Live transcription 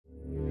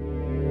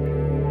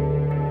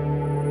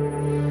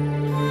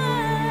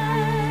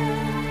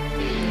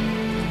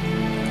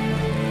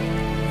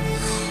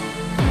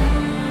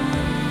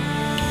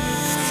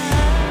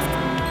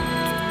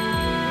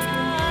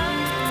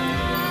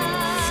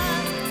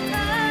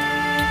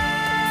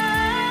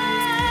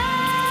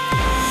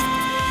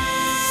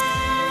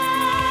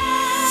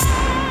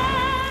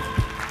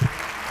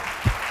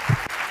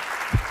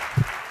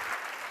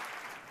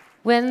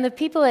When the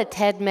people at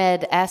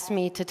TEDMED asked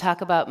me to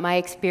talk about my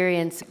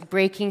experience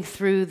breaking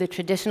through the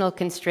traditional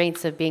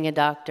constraints of being a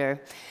doctor,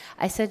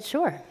 I said,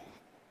 sure.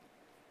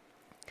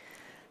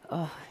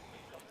 Oh,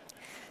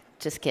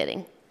 just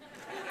kidding.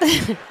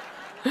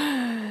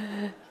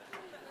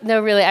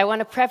 No, really, I want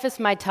to preface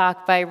my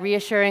talk by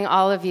reassuring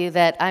all of you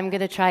that I'm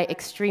going to try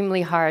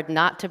extremely hard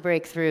not to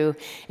break through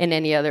in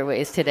any other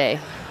ways today.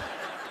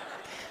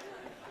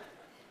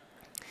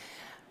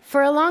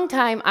 For a long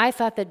time, I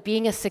thought that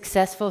being a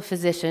successful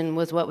physician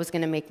was what was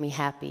going to make me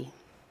happy.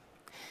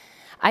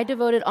 I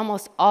devoted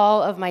almost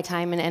all of my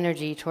time and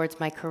energy towards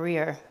my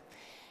career.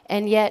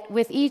 And yet,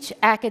 with each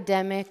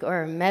academic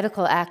or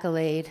medical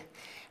accolade,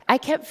 I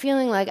kept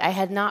feeling like I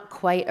had not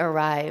quite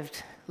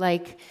arrived,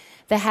 like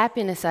the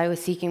happiness I was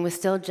seeking was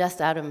still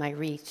just out of my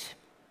reach.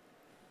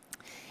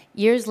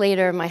 Years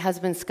later, my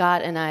husband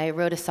Scott and I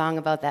wrote a song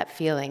about that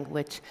feeling,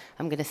 which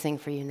I'm going to sing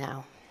for you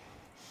now.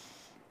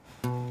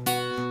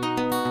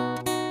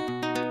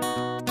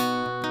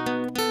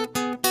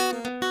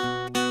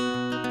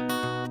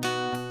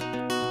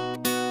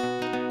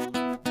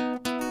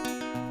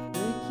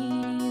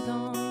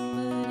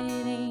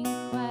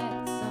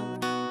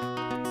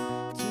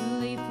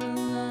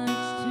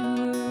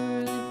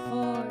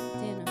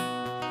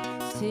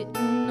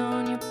 Sitting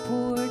on your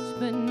porch,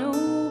 but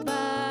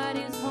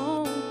nobody's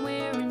home,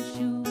 wearing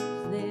shoes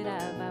that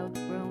I've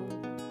outgrown.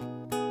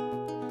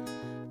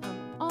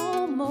 I'm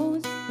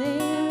almost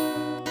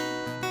there.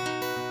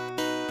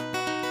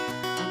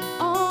 I'm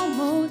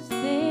almost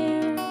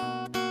there.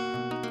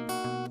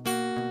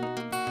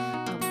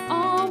 I'm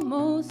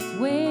almost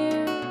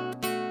where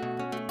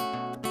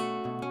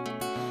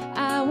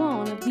I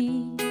wanna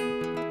be.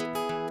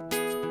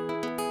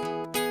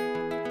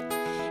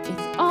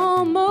 It's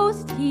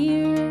almost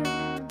here.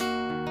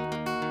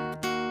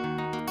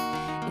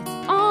 It's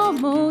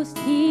almost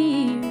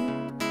here.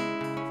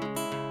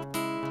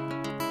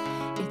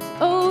 It's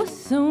oh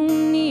so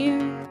near,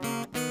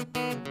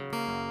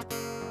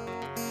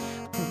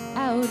 but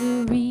out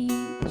of reach.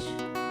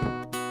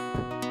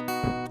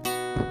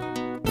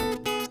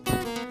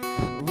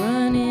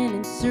 Running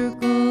in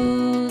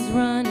circles,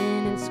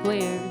 running in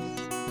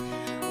squares,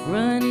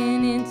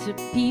 running into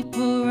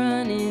people,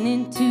 running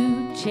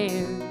into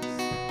chairs.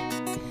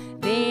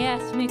 They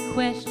ask me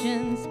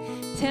questions,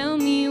 tell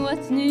me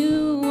what's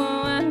new.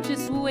 Oh, I'm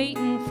just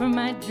waiting for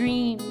my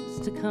dreams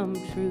to come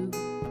true.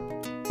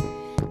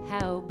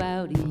 How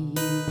about you?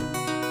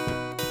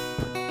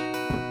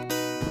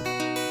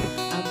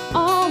 I'm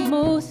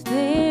almost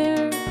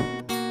there.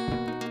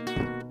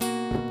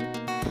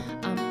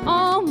 I'm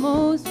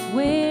almost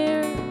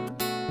where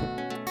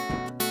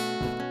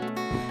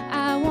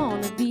I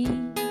wanna be.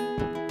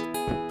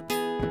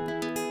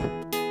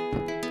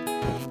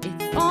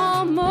 It's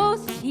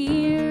almost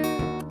here.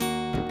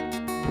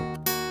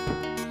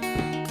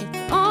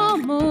 It's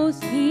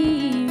almost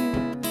here.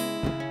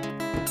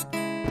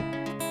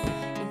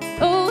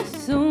 It's oh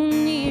so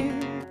near,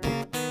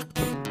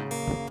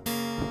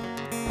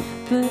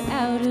 but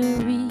out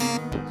of reach.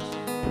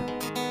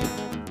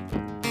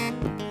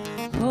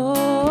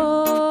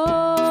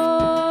 Hopes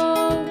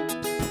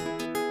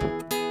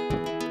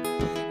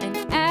and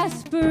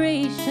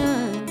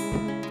aspirations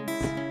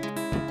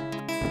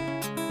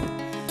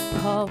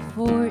call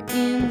for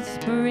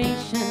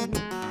inspiration,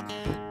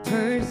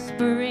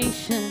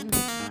 perspiration,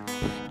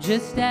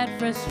 just add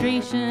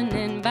frustration,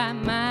 and by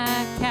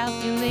my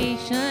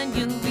calculation,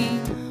 you'll be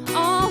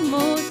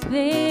almost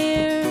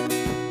there,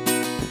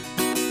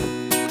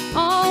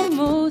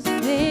 almost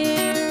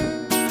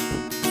there,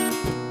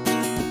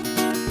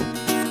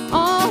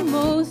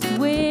 almost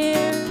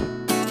where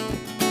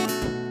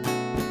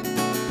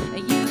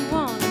you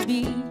wanna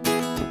be.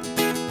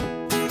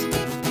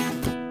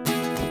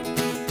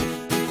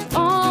 It's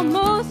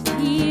almost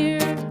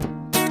here.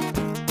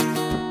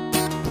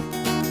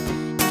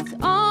 It's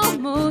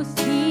almost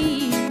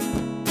here.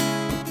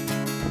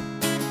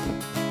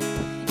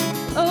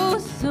 It's oh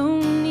so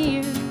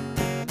near,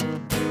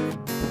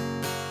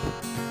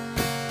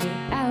 but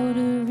out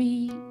of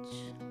reach.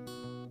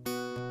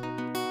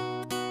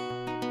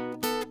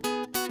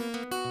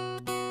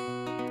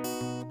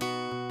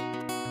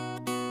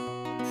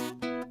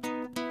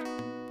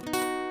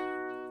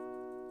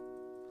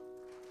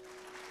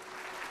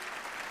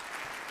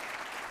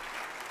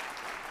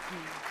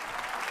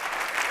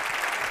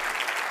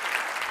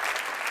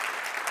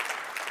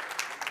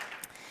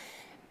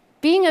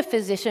 Being a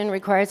physician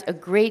requires a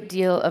great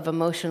deal of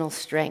emotional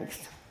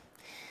strength.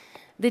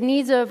 The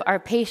needs of our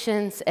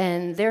patients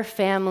and their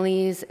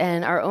families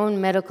and our own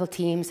medical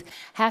teams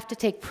have to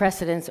take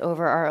precedence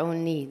over our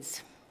own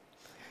needs.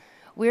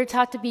 We're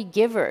taught to be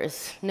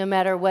givers, no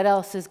matter what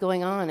else is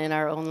going on in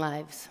our own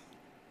lives.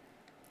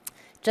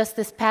 Just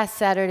this past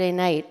Saturday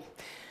night,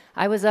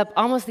 I was up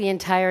almost the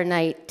entire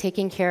night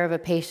taking care of a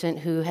patient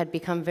who had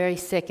become very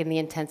sick in the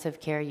intensive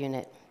care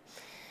unit.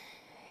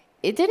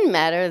 It didn't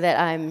matter that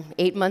I'm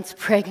 8 months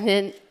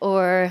pregnant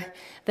or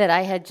that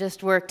I had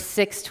just worked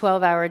 6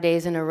 12-hour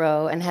days in a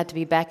row and had to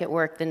be back at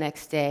work the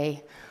next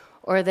day,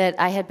 or that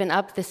I had been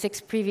up the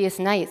 6 previous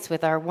nights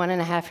with our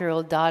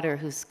 1.5-year-old daughter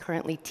who's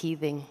currently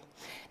teething.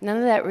 None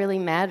of that really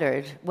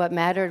mattered. What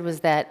mattered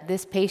was that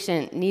this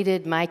patient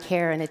needed my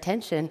care and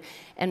attention,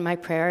 and my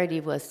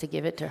priority was to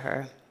give it to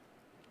her.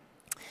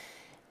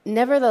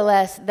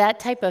 Nevertheless,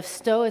 that type of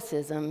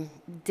stoicism,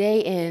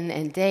 day in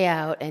and day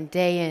out and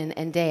day in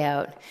and day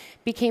out,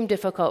 became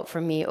difficult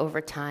for me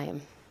over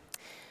time.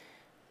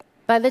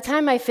 By the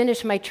time I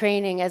finished my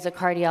training as a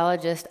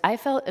cardiologist, I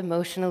felt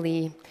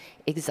emotionally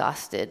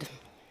exhausted.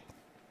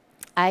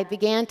 I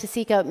began to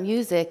seek out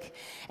music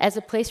as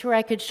a place where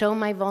I could show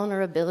my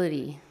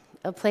vulnerability,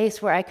 a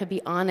place where I could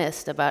be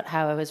honest about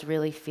how I was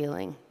really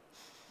feeling.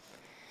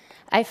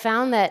 I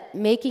found that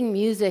making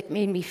music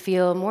made me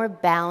feel more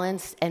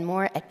balanced and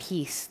more at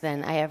peace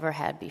than I ever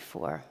had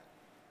before.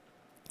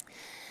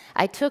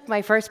 I took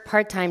my first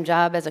part-time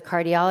job as a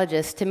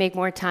cardiologist to make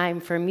more time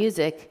for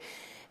music,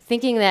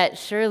 thinking that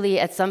surely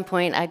at some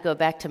point I'd go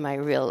back to my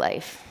real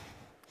life.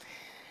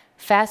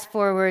 Fast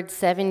forward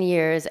 7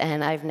 years,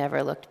 and I've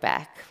never looked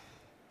back.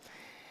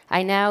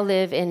 I now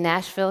live in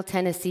Nashville,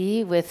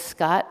 Tennessee, with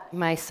Scot,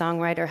 my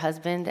songwriter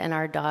husband, and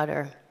our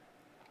daughter.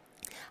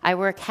 I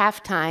work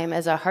half-time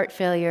as a heart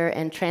failure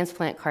and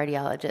transplant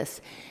cardiologist,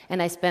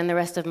 and I spend the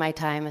rest of my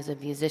time as a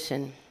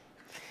musician.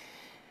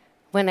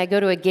 When I go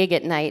to a gig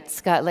at night,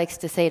 Scot likes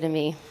to say to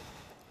me,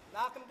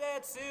 "Knock 'em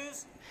dead,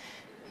 Suze.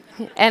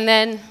 And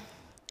then,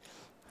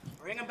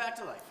 Bring 'em back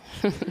to life."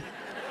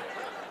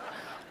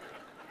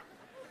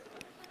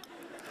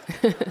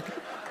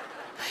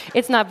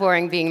 it's not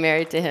boring being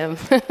married to him.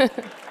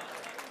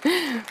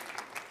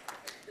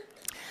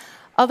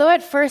 Although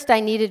at first I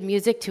needed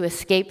music to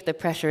escape the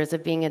pressures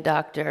of being a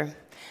doctor,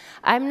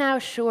 I'm now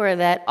sure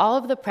that all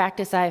of the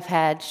practice I've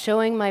had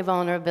showing my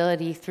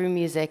vulnerability through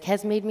music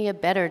has made me a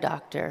better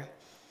doctor.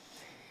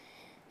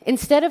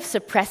 Instead of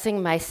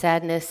suppressing my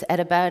sadness at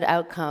a bad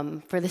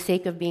outcome for the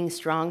sake of being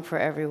strong for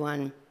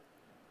everyone,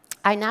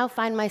 I now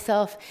find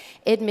myself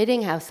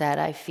admitting how sad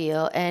I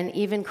feel and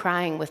even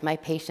crying with my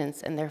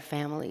patients and their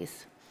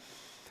families.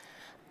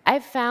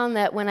 I've found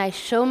that when I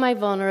show my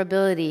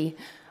vulnerability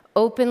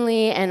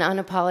openly and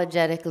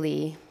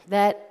unapologetically,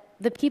 that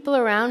the people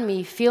around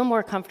me feel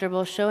more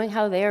comfortable showing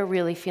how they are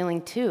really feeling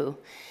too,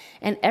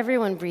 and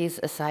everyone breathes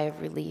a sigh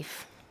of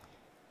relief.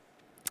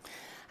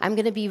 I'm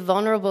going to be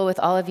vulnerable with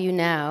all of you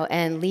now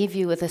and leave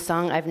you with a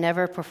song I've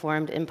never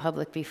performed in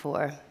public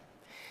before.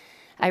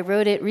 I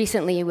wrote it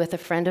recently with a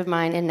friend of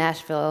mine in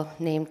Nashville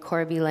named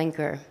Corby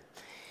Lenker,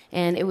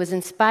 and it was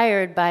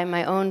inspired by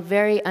my own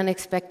very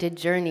unexpected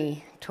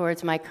journey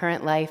towards my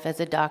current life as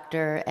a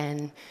doctor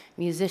and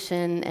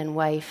musician and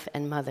wife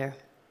and mother.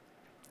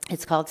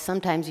 It's called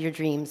 "Sometimes Your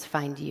Dreams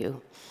Find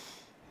You."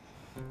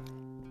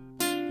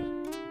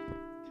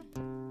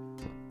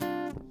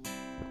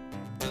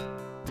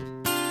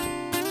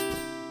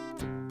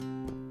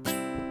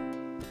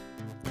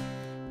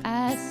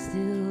 I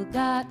still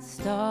got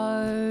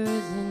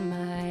stars in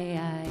my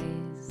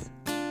eyes.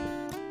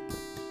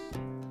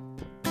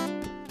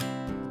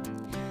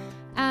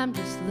 I'm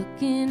just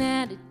looking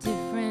at a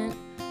different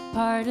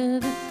part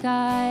of the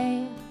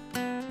sky.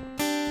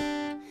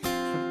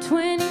 From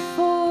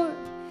 24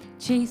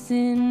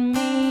 chasing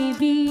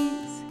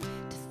maybes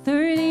to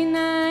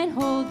 39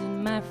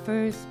 holding my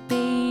first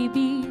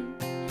baby.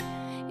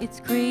 It's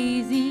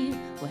crazy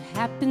what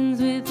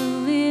happens with a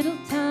little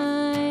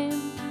time.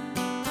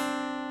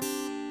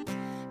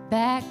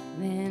 Back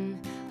then,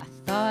 I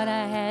thought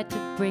I had to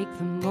break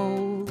the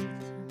mold.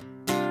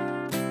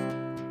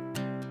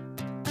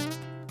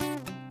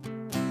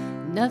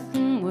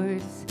 Nothing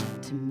worse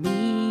to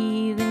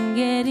me than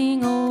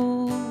getting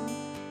old.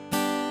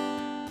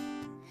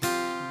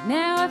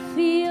 Now I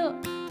feel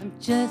I'm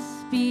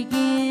just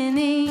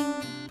beginning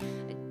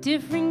a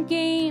different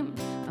game.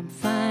 I'm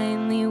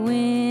finally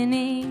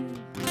winning.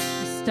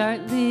 You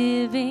start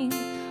living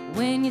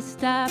when you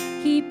stop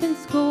keeping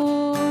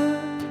score.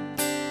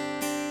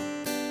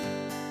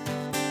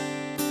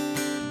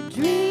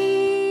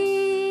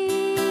 Dreams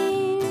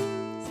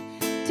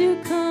do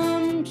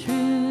come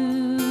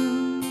true.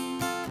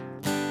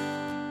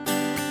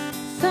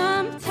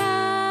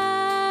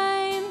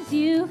 Sometimes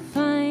you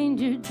find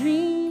your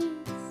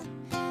dreams.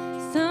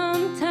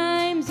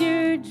 Sometimes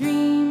your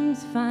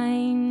dreams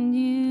find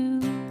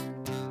you.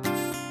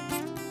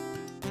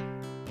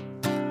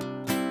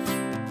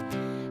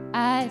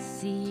 I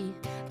see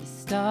the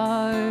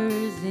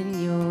stars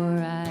in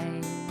your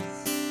eyes.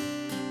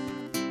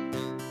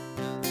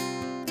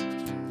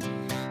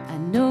 I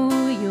know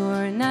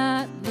you're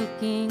not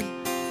looking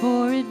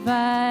for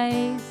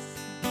advice.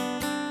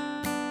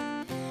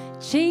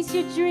 Chase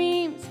your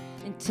dreams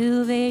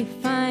until they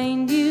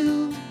find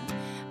you.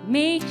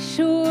 Make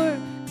sure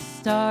the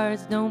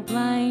stars don't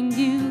blind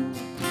you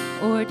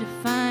or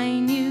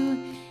define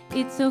you.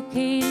 It's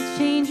okay to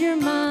change your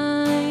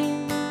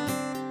mind.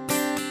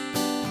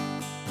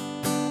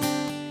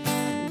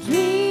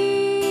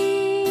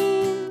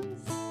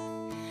 Dreams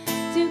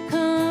do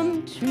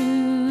come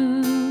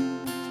true.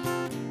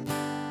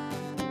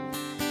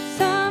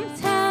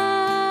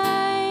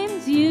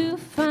 Sometimes you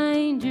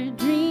find your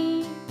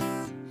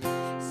dreams.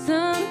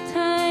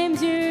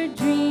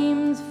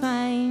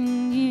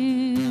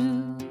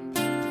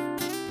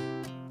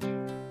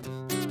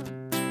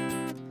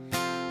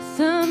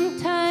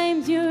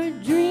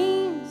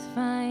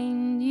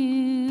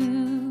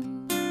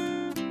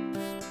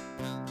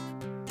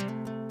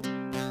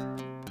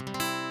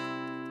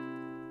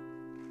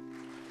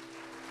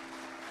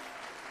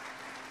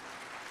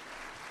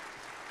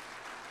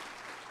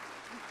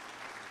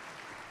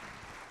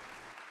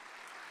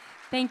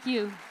 Thank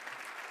you.